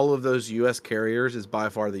out of all of those U.S. carriers is by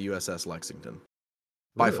far the USS Lexington.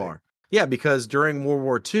 By far. Yeah, because during World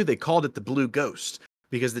War II, they called it the Blue Ghost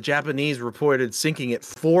because the Japanese reported sinking it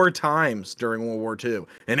 4 times during World War II,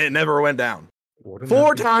 and it never went down.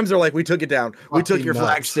 4 times they're like, we took it down. We took your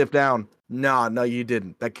flagship down. No, you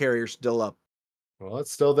didn't. That carrier's still up. Well,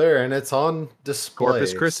 it's still there, and it's on display.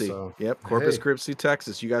 Corpus Christi. So, yep, Corpus Christi,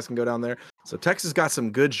 Texas. You guys can go down there. So Texas got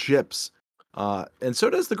some good ships, and so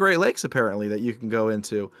does the Great Lakes, apparently, that you can go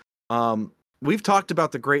into. We've talked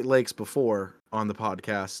about the Great Lakes before on the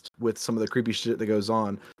podcast with some of the creepy shit that goes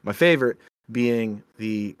on. My favorite being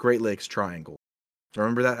the Great Lakes Triangle.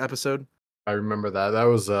 Remember that episode? I remember that. That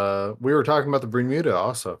was we were talking about the Bermuda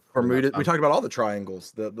also. Bermuda. We talked about all the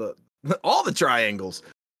triangles, the all the triangles.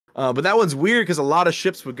 But that one's weird because a lot of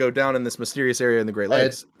ships would go down in this mysterious area in the Great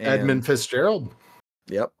Lakes. Edmund Fitzgerald.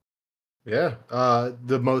 Yep. Yeah.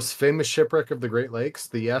 The most famous shipwreck of the Great Lakes,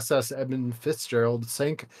 the SS Edmund Fitzgerald,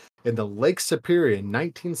 sank in the Lake Superior in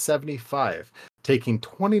 1975, taking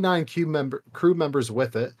 29 crew members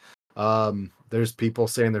with it. There's people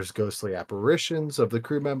saying there's ghostly apparitions of the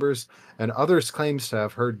crew members, and others claims to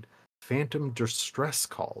have heard phantom distress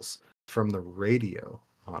calls from the radio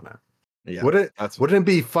on it. Yeah, wouldn't it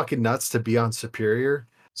be fucking nuts to be on Superior?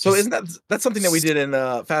 So isn't that's something that we did in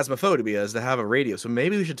Phasmophobia, is to have a radio. So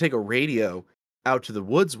maybe we should take a radio out to the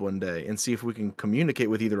woods one day and see if we can communicate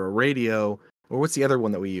with either a radio or what's the other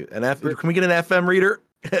one that we use? Can we get an FM reader?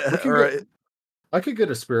 I could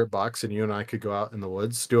get a spirit box and you and I could go out in the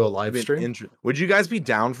woods, do a live stream. Would you guys be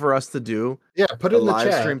down for us to do? Yeah, put it in the live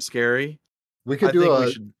chat. Stream scary. We could do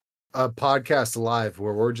a podcast live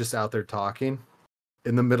where we're just out there talking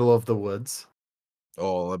in the middle of the woods.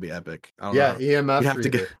 Oh, that'd be epic. I don't know. EMF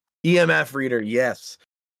reader. EMF reader, yes.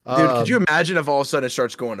 Dude, could you imagine if all of a sudden it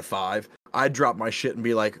starts going to 5? I'd drop my shit and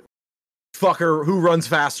be like, fucker, who runs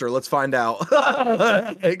faster? Let's find out.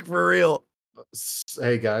 Like, for real.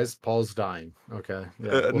 Hey guys, Paul's dying. Okay.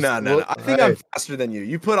 Yeah, no. I think I'm faster than you.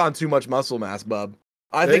 You put on too much muscle mass, bub.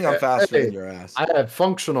 I think I'm faster than your ass. I have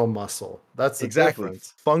functional muscle. That's the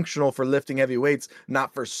difference. Functional for lifting heavy weights,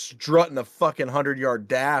 not for strutting a fucking 100-yard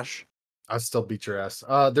dash. I still beat your ass.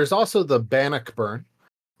 There's also the Bannockburn,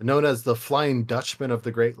 known as the Flying Dutchman of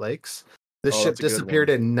the Great Lakes. This ship disappeared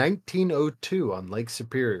in 1902 on Lake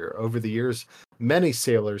Superior. Over the years, many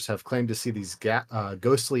sailors have claimed to see these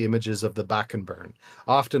ghostly images of the Bannockburn,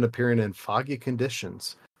 often appearing in foggy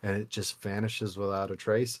conditions, and it just vanishes without a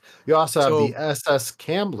trace. You also have the SS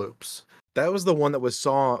Kamloops. That was the one that was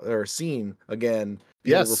seen again.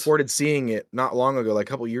 People reported seeing it not long ago, like a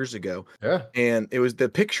couple years ago. Yeah. And it was the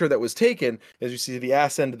picture that was taken as you see the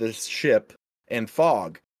ass end of the ship and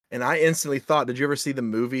fog. And I instantly thought, did you ever see the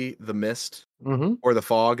movie The Mist or The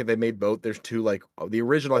Fog? They made both. There's two, like the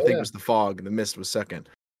original, I think was The Fog and The Mist was second.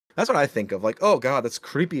 That's what I think of. Like, oh God, that's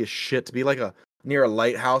creepy as shit to be like near a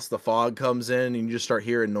lighthouse. The fog comes in and you just start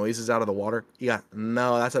hearing noises out of the water. Yeah,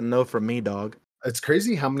 no, that's a no from me, dog. It's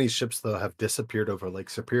crazy how many ships, though, have disappeared over Lake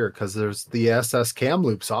Superior, because there's the SS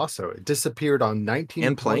Kamloops also. It disappeared on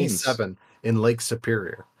 1927 in Lake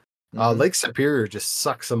Superior. Mhm. Lake Superior just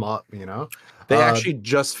sucks them up, They Uh, actually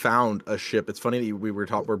just found a ship. It's funny that we're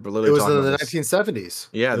it literally was talking in about the this. 1970s.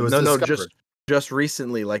 Yeah, It was no, discovered. just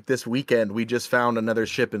recently, like this weekend, we just found another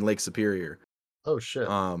ship in Lake Superior. Oh shit.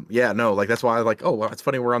 Yeah, no, like that's why I like. Oh, well, it's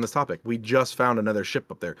funny we're on this topic. We just found another ship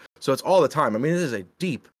up there, so it's all the time. I mean, this is a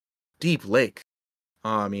deep, deep lake.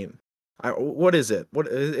 I mean, what is it?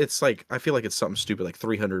 It's like I feel like it's something stupid, like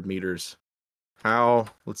 300 meters. How?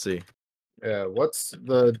 Let's see. Yeah, what's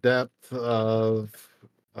the depth of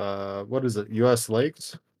what is it? US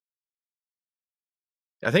lakes?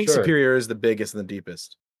 I think Sure. Superior is the biggest and the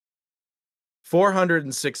deepest.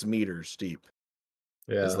 406 meters deep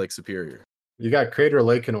is Yeah. Lake Superior. You got Crater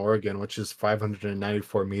Lake in Oregon, which is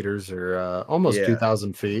 594 meters or almost Yeah,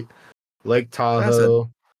 2,000 feet. Lake that's a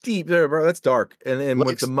Tahoe. deep there, bro. That's dark, and with the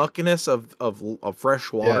Lakes, muckiness of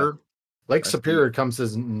fresh yeah. water, Lake that's deep. Superior comes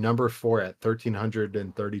as number 4 at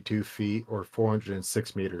 1,332 feet or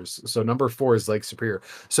 406 meters. So number 4 is Lake Superior.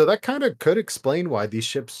 So that kind of could explain why these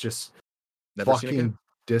ships just Never seen again. fucking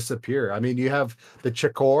disappear. I mean, you have the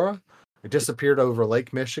Chicora. It disappeared over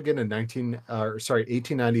Lake Michigan in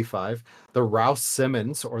 1895. The Rouse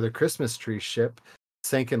Simmons or the Christmas tree ship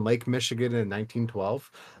sank in Lake Michigan in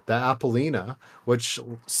 1912. The Apollina, which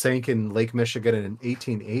sank in Lake Michigan in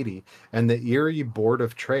 1880, and the Erie Board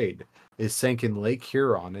of Trade is sank in Lake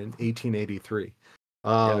Huron in 1883.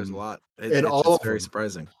 Yeah, there's a lot. And It's very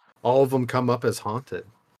surprising. all of them come up as haunted.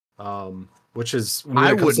 Which is when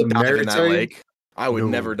I it comes to wouldn't dive in that maritime. lake. I would No.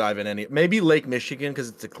 never dive in any. Maybe Lake Michigan because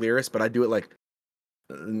it's the clearest, but I do it like,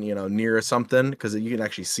 near something because you can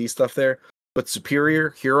actually see stuff there. But Superior,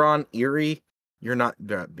 Huron, Erie, you're not.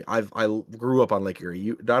 I grew up on Lake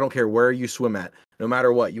Erie. I don't care where you swim at, no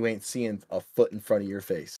matter what, you ain't seeing a foot in front of your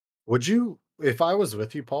face. Would you, if I was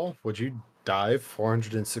with you, Paul, would you dive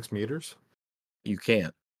 406 meters? You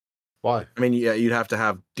can't. Why? I mean, yeah, you'd have to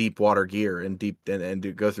have deep water gear and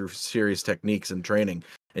go through serious techniques and training.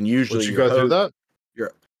 And usually, Would you go through that?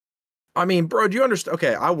 I mean, bro, do you understand?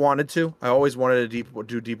 Okay, I wanted to. I always wanted to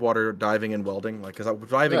do deep water diving and welding, like because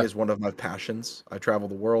diving Yeah. is one of my passions. I travel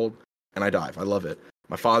the world and I dive. I love it.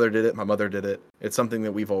 My father did it. My mother did it. It's something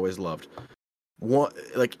that we've always loved.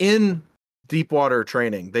 Like in deep water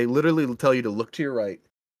training, they literally tell you to look to your right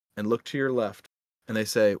and look to your left, and they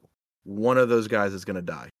say one of those guys is going to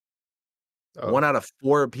die. Oh. 1 out of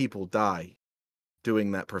 4 people die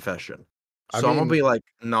doing that profession. I So I'm gonna mean, be like,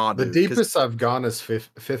 nah, the dude. 'Cause- deepest I've gone is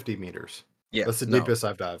 50 meters. yeah, That's the no. deepest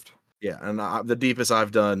I've dived. Yeah, and the deepest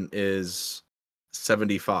I've done is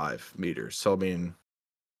 75 meters. So I mean,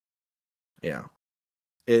 yeah,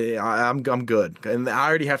 I'm good, and I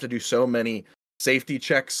already have to do so many safety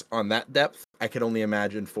checks on that depth. I can only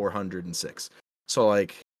imagine 406. So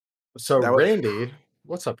like, So that was- Randy,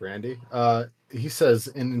 what's up, Randy? He says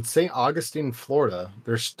in St. Augustine, Florida,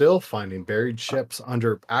 they're still finding buried ships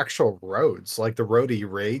under actual roads, like the road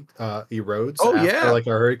erodes Oh, after yeah. like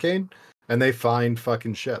a hurricane, and they find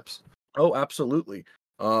fucking ships. oh, absolutely.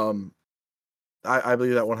 I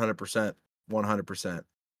believe that 100%, 100%.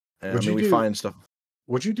 And Would I mean, you we do- find stuff.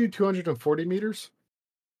 Would you do 240 meters?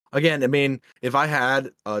 Again, I mean, if I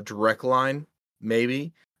had a direct line,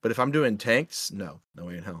 maybe. But if I'm doing tanks, no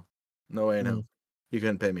way in hell. No way in hell. You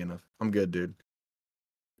couldn't pay me enough. I'm good, dude.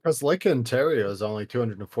 Because Lake Ontario is only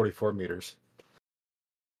 244 meters.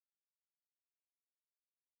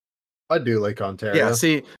 I do Lake Ontario. Yeah,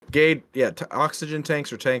 see, Gade, yeah, oxygen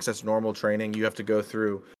tanks or tanks, that's normal training. You have to go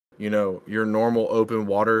through, your normal open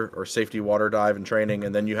water or safety water dive and training,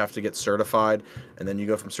 and then you have to get certified, and then you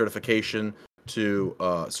go from certification to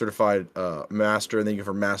certified master, and then you go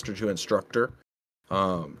from master to instructor.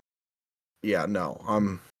 Yeah, no,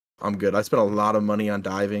 I'm good. I spent a lot of money on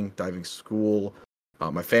diving school.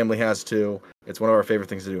 My family has too. It's one of our favorite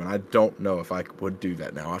things to do, and I don't know if I would do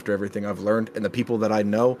that now after everything I've learned and the people that I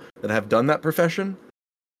know that have done that profession.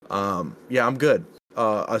 Yeah, I'm good.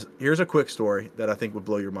 Here's a quick story that I think would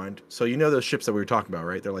blow your mind. So those ships that we were talking about,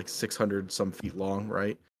 right? They're like 600 some feet long,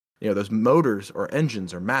 right? Those motors or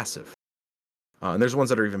engines are massive, and there's ones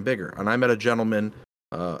that are even bigger. And I met a gentleman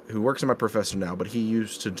who works in my profession now, but he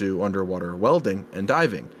used to do underwater welding and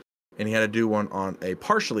diving, and he had to do one on a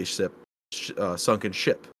partially sunken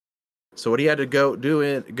ship. So what he had to go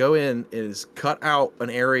in is cut out an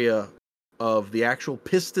area of the actual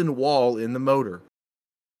piston wall in the motor,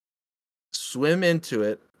 swim into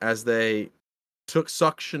it as they took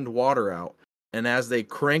suctioned water out, and as they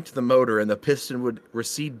cranked the motor and the piston would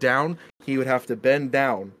recede down, he would have to bend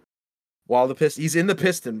down while he's in the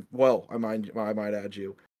piston well, I might add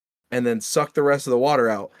you, and then suck the rest of the water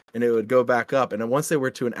out, and it would go back up. And then once they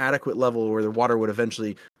were to an adequate level where the water would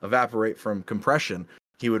eventually evaporate from compression,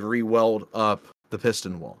 he would re-weld up the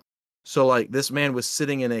piston wall. So like this man was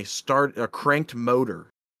sitting in a cranked motor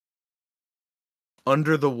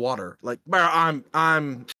under the water. Like, bro,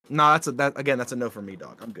 I'm no, that's a no for me,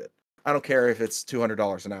 dog. I'm good. I don't care if it's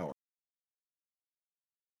 $200 an hour.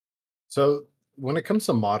 So when it comes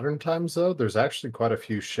to modern times, though, there's actually quite a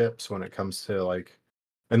few ships when it comes to like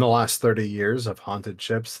in the last 30 years of haunted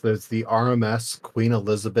ships. There's the RMS Queen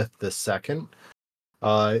Elizabeth II.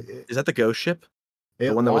 Is that the ghost ship?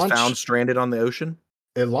 The one that was found stranded on the ocean?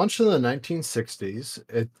 It launched in the 1960s.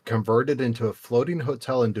 It converted into a floating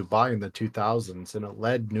hotel in Dubai in the 2000s, and it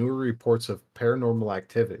led newer reports of paranormal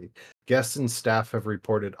activity. Guests and staff have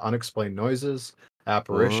reported unexplained noises,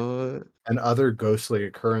 apparitions, and other ghostly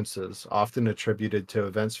occurrences, often attributed to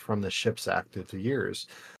events from the ship's active years.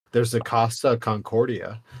 There's the Costa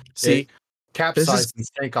Concordia. See, capsized and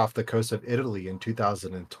sank off the coast of Italy in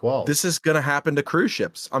 2012. This is going to happen to cruise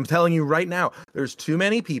ships. I'm telling you right now, there's too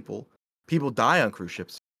many people. People die on cruise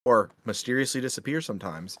ships or mysteriously disappear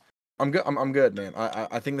sometimes. I'm good. I'm good, man.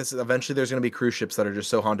 I think this is eventually there's going to be cruise ships that are just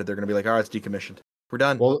so haunted. They're going to be like, all right, it's decommissioned. We're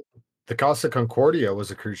done. Well, the Costa Concordia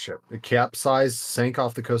was a cruise ship. It capsized, sank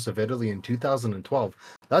off the coast of Italy in 2012.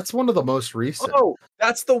 That's one of the most recent. Oh,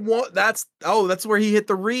 that's the one. That's where he hit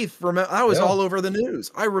the reef. I was all over the news.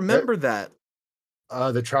 I remember that.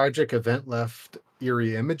 The tragic event left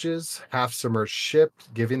eerie images, half-submerged ship,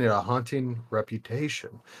 giving it a haunting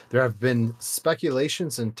reputation. There have been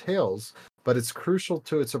speculations and tales, but it's crucial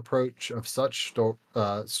to its approach of such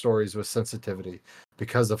stories with sensitivity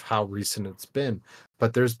because of how recent it's been.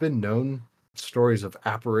 But there's been known stories of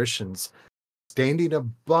apparitions standing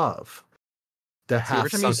above the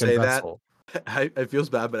half-sunken vessel. It feels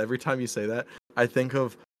bad, but every time you say that, I think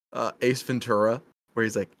of Ace Ventura, where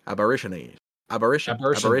he's like, aberrationese.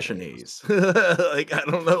 Aberrationese. Like, I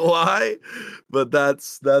don't know why, but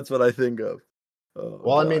that's what I think of. Well,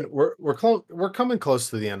 God. I mean, we're coming close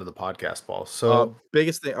to the end of the podcast, Paul. So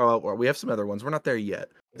biggest thing. Oh, we have some other ones. We're not there yet.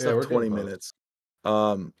 It's like 20 minutes.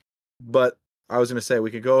 But I was gonna say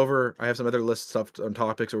we could go over. I have some other list stuff on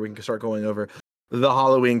topics, or we can start going over the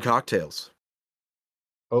Halloween cocktails.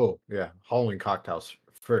 Oh yeah, Halloween cocktails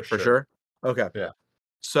for sure. Okay. Yeah.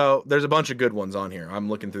 So there's a bunch of good ones on here. I'm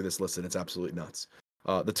looking through this list and it's absolutely nuts.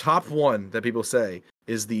 The top one that people say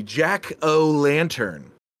is the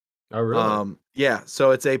Jack-O-Lantern. Oh, really? Yeah.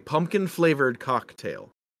 So it's a pumpkin flavored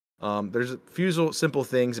cocktail. There's a few simple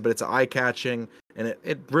things, but it's eye-catching and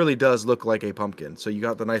it really does look like a pumpkin. So you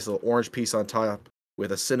got the nice little orange piece on top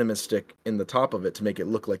with a cinnamon stick in the top of it to make it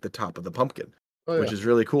look like the top of the pumpkin, which is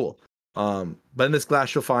really cool. But in this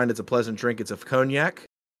glass, you'll find it's a pleasant drink. It's a cognac,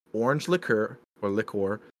 orange liqueur,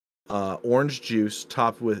 orange juice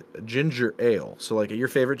topped with ginger ale. So like your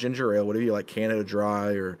favorite ginger ale, whatever you like, Canada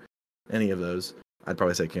Dry or any of those. I'd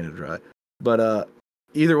probably say Canada Dry. But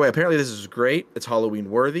either way, apparently this is great. It's Halloween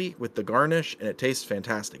worthy with the garnish and it tastes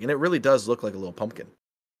fantastic. And it really does look like a little pumpkin.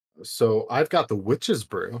 So I've got the Witch's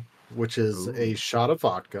Brew, which is a shot of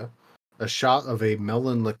vodka, a shot of a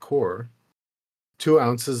melon liqueur, 2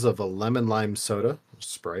 ounces of a lemon lime soda,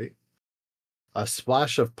 Sprite, a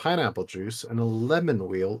splash of pineapple juice, and a lemon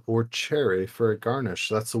wheel or cherry for a garnish.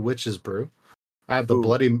 That's the Witch's Brew. I have the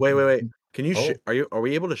bloody. Wait. Can you? Are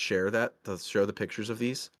we able to share that to show the pictures of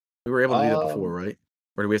these? We were able to do that before, right?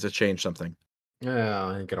 Or do we have to change something? Yeah,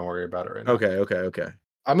 I ain't gonna worry about it right now. Okay.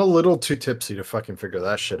 I'm a little too tipsy to fucking figure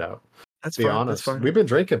that shit out. That's be honest. We've been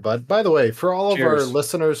drinking, bud. By the way, for all of our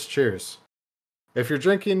listeners, cheers. If you're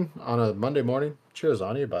drinking on a Monday morning, cheers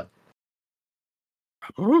on you, bud.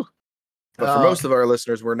 But for most of our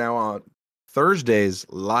listeners, we're now on Thursdays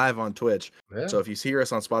live on Twitch. Yeah. So if you hear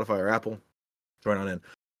us on Spotify or Apple, join on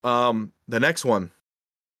in. The next one,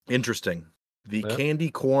 interesting. The candy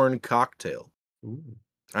corn cocktail. Ooh.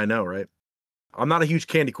 I know, right? I'm not a huge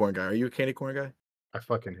candy corn guy. Are you a candy corn guy? I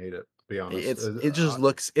fucking hate it, to be honest. It just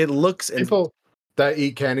looks. It looks. People that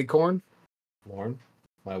eat candy corn, Lauren,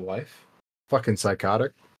 my wife, fucking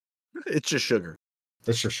psychotic. It's just sugar.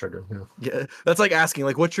 It's just sugar. Yeah, that's like asking,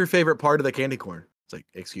 like, what's your favorite part of the candy corn? It's like,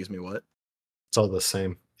 excuse me, what? It's all the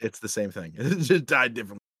same. It's the same thing. It just died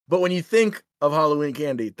differently. But when you think of Halloween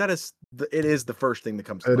candy, it is the first thing that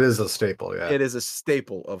comes to mind. It is a staple, yeah. It is a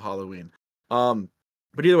staple of Halloween.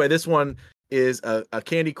 But either way, this one is a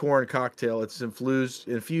candy corn cocktail. It's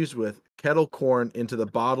infused with kettle corn into the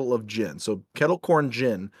bottle of gin. So kettle corn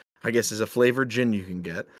gin, I guess, is a flavored gin you can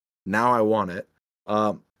get. Now I want it.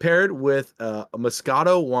 Paired with a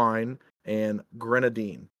Moscato wine and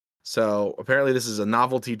grenadine. So apparently this is a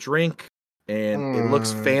novelty drink and it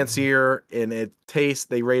looks fancier and it tastes,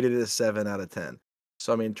 they rated it a 7 out of 10.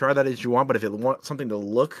 So, I mean, try that as you want, but if you want something to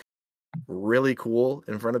look really cool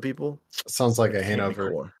in front of people. Sounds like a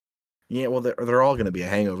Hanover. Yeah, well, they're all going to be a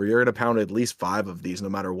hangover. You're going to pound at least 5 of these, no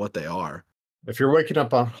matter what they are. If you're waking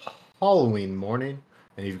up on Halloween morning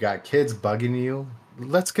and you've got kids bugging you,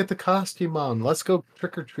 let's get the costume on. Let's go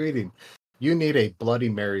trick or treating. You need a Bloody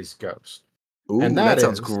Mary's ghost. Ooh, And that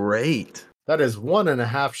sounds great. That is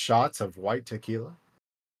 1.5 shots of white tequila,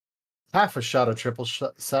 half a shot of triple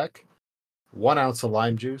sec, 1 ounce of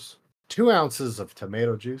lime juice, 2 ounces of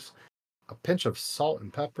tomato juice, a pinch of salt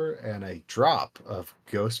and pepper, and a drop of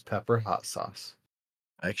ghost pepper hot sauce.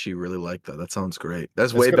 I actually really like that. That sounds great.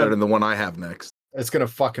 That's way better than the one I have next. It's gonna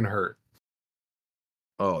fucking hurt.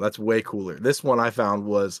 Oh, that's way cooler. This one I found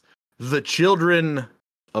was the Children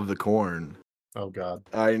of the Corn. Oh God,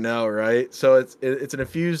 I know, right? So it's an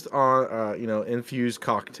infused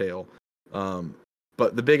cocktail.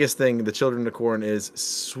 But the biggest thing, the Children of the Corn, is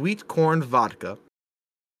sweet corn vodka.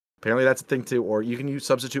 Apparently that's a thing too, or you can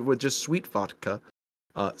substitute with just sweet vodka,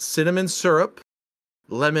 cinnamon syrup,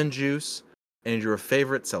 lemon juice, and your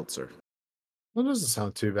favorite seltzer. that doesn't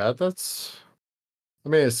sound too bad.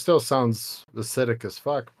 It still sounds acidic as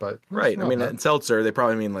fuck, but Right. I mean, in seltzer, they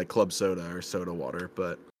probably mean like club soda or soda water,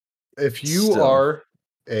 but if you are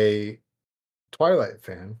a Twilight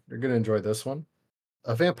fan, you're gonna enjoy this one.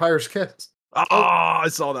 A Vampire's Kiss. Oh, I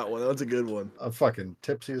saw that one. That's a good one. I'm fucking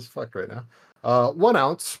tipsy as fuck right now. 1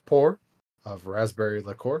 ounce pour of raspberry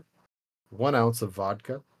liqueur, 1 ounce of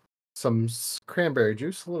vodka, some cranberry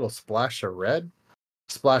juice, a little splash of red,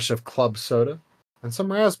 splash of club soda, and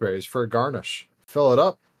some raspberries for a garnish. Fill it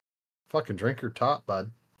up. Fucking drink your top,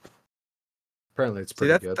 bud. Apparently it's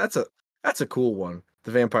pretty good. That's a cool one.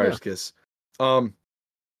 The Vampire's Kiss.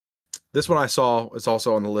 This one I saw is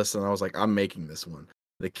also on the list, and I was like, I'm making this one.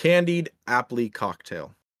 The Candied Aptly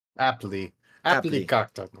Cocktail. Aptly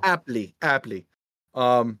cocktail. Aptly.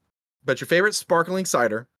 But your favorite sparkling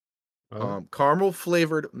cider, caramel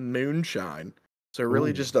flavored moonshine. So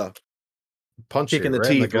really just a kick in the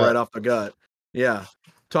teeth right off the gut. Yeah.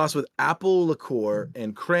 Tossed with apple liqueur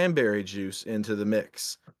and cranberry juice into the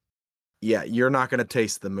mix. Yeah, you're not gonna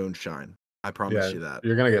taste the moonshine. I promise you that.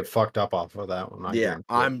 You're gonna get fucked up off of that one. Yeah,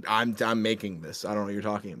 I'm making this. I don't know what you're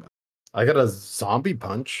talking about. I got a zombie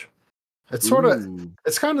punch. It's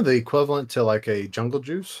it's kind of the equivalent to like a jungle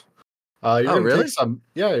juice.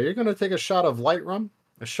 You're gonna take a shot of light rum,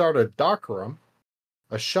 a shot of dark rum,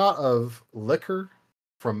 a shot of liquor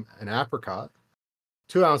from an apricot,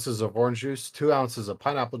 2 ounces of orange juice, 2 ounces of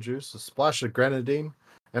pineapple juice, a splash of grenadine,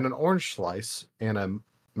 and an orange slice, and a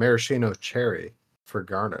maraschino cherry for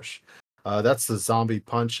garnish. That's the zombie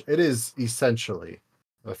punch. It is essentially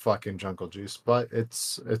a fucking jungle juice, but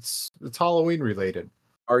it's Halloween related.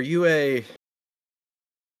 Are you a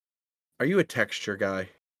texture guy?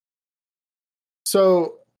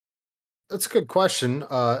 So that's a good question.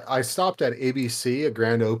 I stopped at ABC, a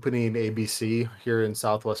grand opening ABC here in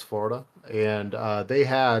Southwest Florida, and they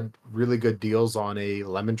had really good deals on a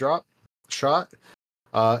lemon drop shot.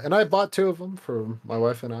 And I bought 2 of them for my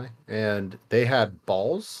wife and I, and they had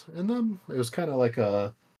balls in them. It was kind of like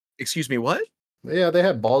a... Excuse me, what? Yeah, they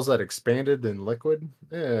had balls that expanded in liquid.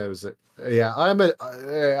 Yeah, it was. I'm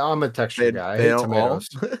a texture guy. I hate tomatoes.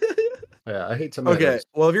 Yeah, I hate tomatoes. Okay,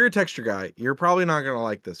 well, if you're a texture guy, you're probably not gonna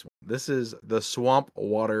like this one. This is the Swamp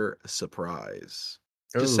Water Surprise.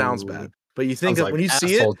 Just sounds bad, but you think when you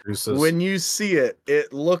see it,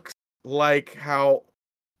 it looks like how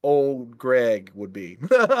old Greg would be.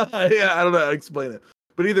 Yeah, I don't know how to explain it,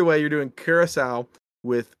 but either way, you're doing curacao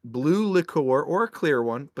with blue liqueur or a clear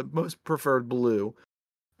one, but most preferred blue.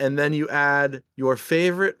 And then you add your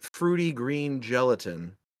favorite fruity green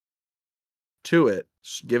gelatin to it.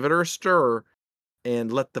 Give it a stir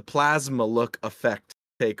and let the plasma look effect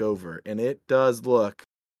take over. And it does look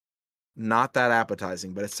not that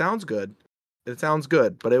appetizing, but it sounds good. It sounds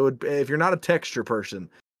good, but if you're not a texture person,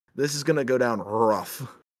 this is going to go down rough.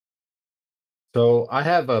 So I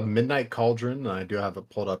have a Midnight Cauldron, and I do have it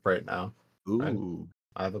pulled up right now. Ooh.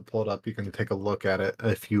 I have it pulled up. You can take a look at it.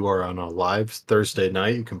 If you are on a live Thursday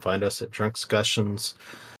night, you can find us at Drunk Discussions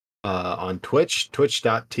on Twitch,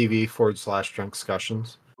 twitch.tv/Drunk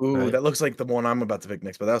Discussions. Ooh, right? That looks like the one I'm about to pick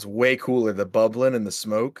next, but that's way cooler. The bubbling and the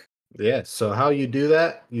smoke. Yeah, so how you do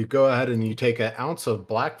that, you go ahead and you take an ounce of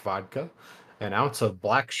black vodka, an ounce of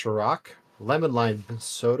black Ciroc, lemon lime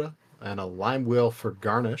soda, and a lime wheel for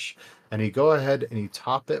garnish. And you go ahead and you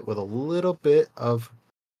top it with a little bit of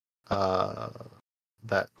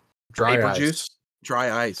that dry Maple ice. Juice?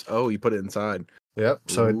 Dry ice. Oh, you put it inside. Yep.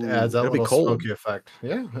 So it adds that little smoky effect.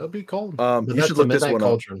 Yeah, it'll be cold. You should look this one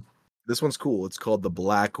up. This one's cool. It's called the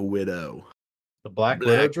Black Widow. The Black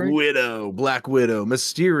Widow? Black Widow.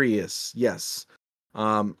 Mysterious. Yes.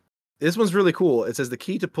 This one's really cool. It says the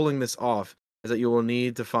key to pulling this off is that you will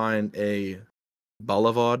need to find a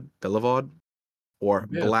Belevod, or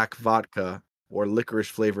Yeah. black vodka or licorice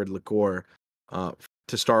flavored liqueur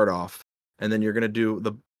to start off, and then you're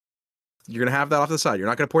gonna have that off the side. You're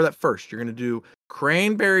not gonna pour that first. You're gonna do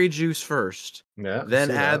cranberry juice first, Yeah. then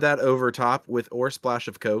see add that over top or splash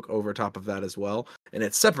of Coke over top of that as well, and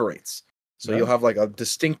it separates. So Yeah. you'll have like a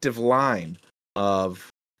distinctive line of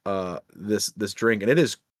this drink, and it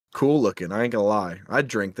is cool looking. I ain't gonna lie. I'd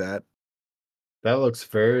drink that. That looks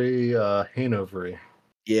very Hanovery.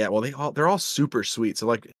 Yeah, well they're all super sweet. So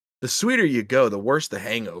like the sweeter you go, the worse the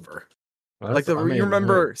hangover. Like you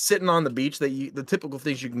remember sitting on the beach the typical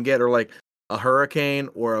things you can get are like a hurricane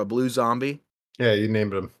or a blue zombie. Yeah, you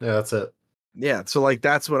named them. Yeah, that's it. Yeah, so like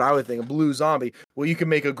that's what I would think. A blue zombie. Well, you can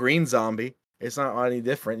make a green zombie. It's not any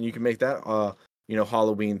different. You can make that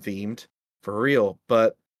Halloween themed for real.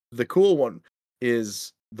 But the cool one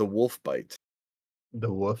is the wolf bite.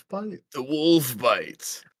 The wolf bite? The wolf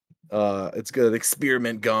bite. It's good.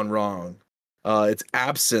 Experiment gone wrong. It's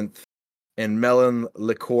absinthe and melon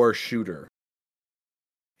liqueur shooter.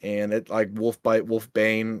 And it like wolf bite, wolf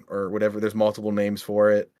bane, or whatever. There's multiple names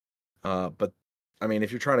for it. But I mean,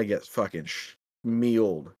 if you're trying to get fucking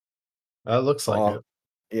schmealed, That looks like it.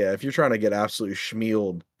 Yeah, if you're trying to get absolutely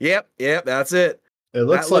schmealed, yep, that's it. It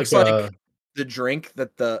looks that looks like the drink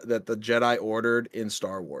that the Jedi ordered in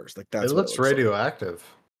Star Wars. Like that's it looks radioactive.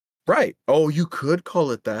 Like. Right. Oh, you could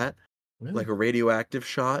call it that. Yeah. Like a radioactive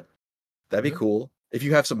shot. That'd be cool. If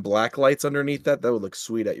you have some black lights underneath that would look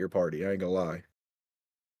sweet at your party. I ain't gonna lie.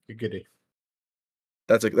 Goody.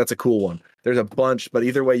 That's a cool one. There's a bunch, but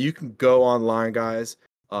either way, you can go online, guys.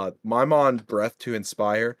 I'm on Breath to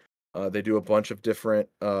Inspire. They do a bunch of different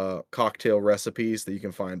cocktail recipes that you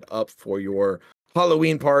can find up for your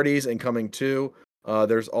Halloween parties and coming too.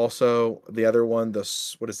 There's also the other one.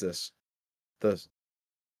 What is this? The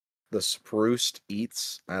Spruced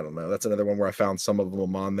Eats. I don't know. That's another one where I found some of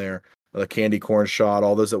them on there. The candy corn shot.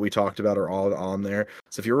 All those that we talked about are all on there.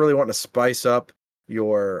 So if you're really wanting to spice up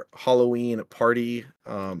your Halloween party,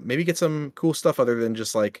 maybe get some cool stuff other than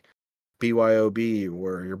just like BYOB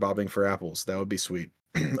where you're bobbing for apples. That would be sweet.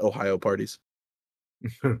 Ohio parties.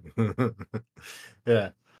 Yeah.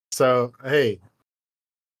 So, hey,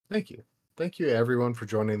 thank you everyone for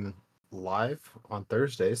joining live on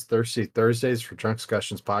Thursdays, Thirsty Thursdays for Drunk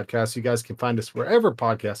Discussions podcast. You guys can find us wherever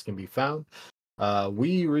podcasts can be found.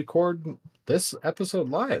 We record this episode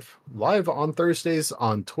live on Thursdays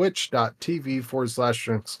on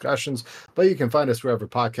twitch.tv/drunk discussions, but you can find us wherever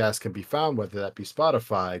podcasts can be found, whether that be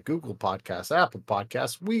Spotify, Google Podcasts, Apple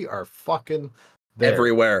Podcasts. We are fucking there.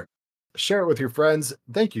 Everywhere. Share it with your friends.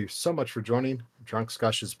 Thank you so much for joining Drunk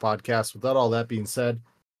Discussions podcast. Without all that being said,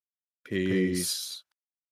 peace.